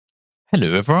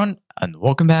Hello everyone and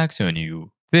welcome back to a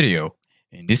new video.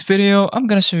 In this video, I'm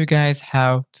gonna show you guys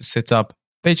how to set up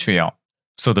Patreon.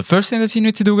 So the first thing that you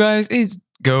need to do guys is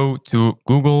go to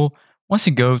Google. Once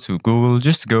you go to Google,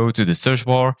 just go to the search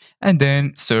bar and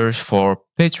then search for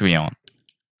Patreon.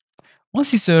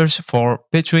 Once you search for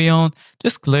Patreon,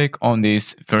 just click on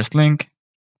this first link.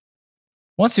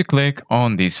 Once you click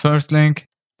on this first link,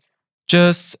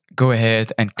 just go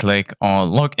ahead and click on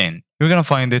login. You're gonna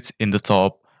find it in the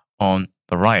top on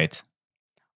the right.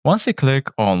 Once you click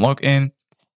on login,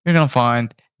 you're gonna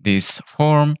find this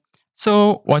form.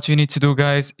 So what you need to do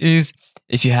guys is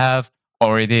if you have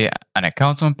already an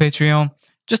account on Patreon,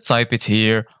 just type it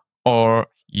here or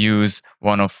use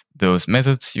one of those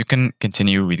methods. You can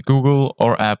continue with Google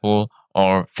or Apple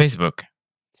or Facebook.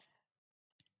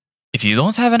 If you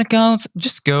don't have an account,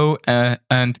 just go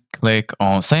and click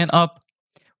on sign up.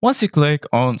 Once you click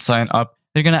on sign up,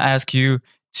 they're gonna ask you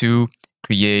to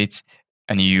create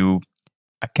a new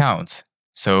account.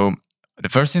 So the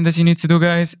first thing that you need to do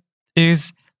guys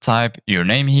is type your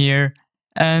name here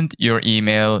and your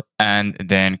email and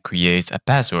then create a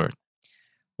password.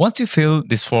 Once you fill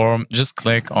this form, just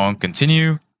click on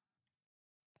continue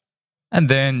and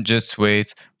then just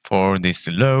wait for this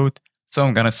to load. So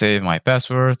I'm gonna save my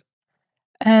password.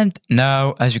 And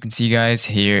now, as you can see guys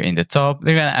here in the top,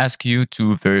 they're gonna ask you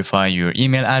to verify your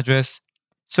email address.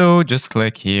 So just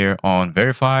click here on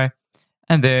verify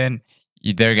and then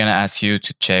they're gonna ask you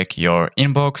to check your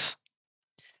inbox.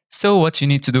 So what you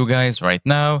need to do guys right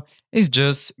now is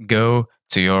just go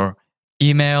to your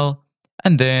email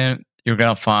and then you're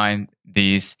gonna find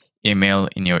this email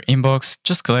in your inbox.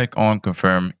 Just click on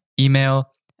confirm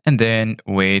email and then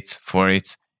wait for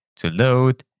it to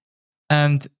load.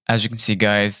 And as you can see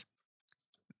guys,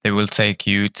 they will take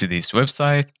you to this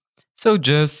website. So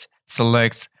just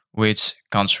select which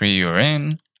country you're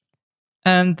in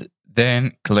and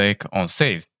then click on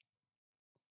save.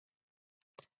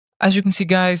 As you can see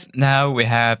guys, now we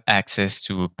have access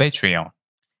to Patreon.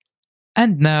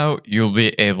 And now you'll be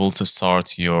able to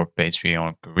start your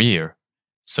Patreon career.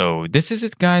 So this is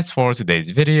it guys for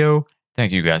today's video.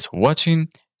 Thank you guys for watching.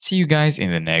 See you guys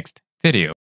in the next video.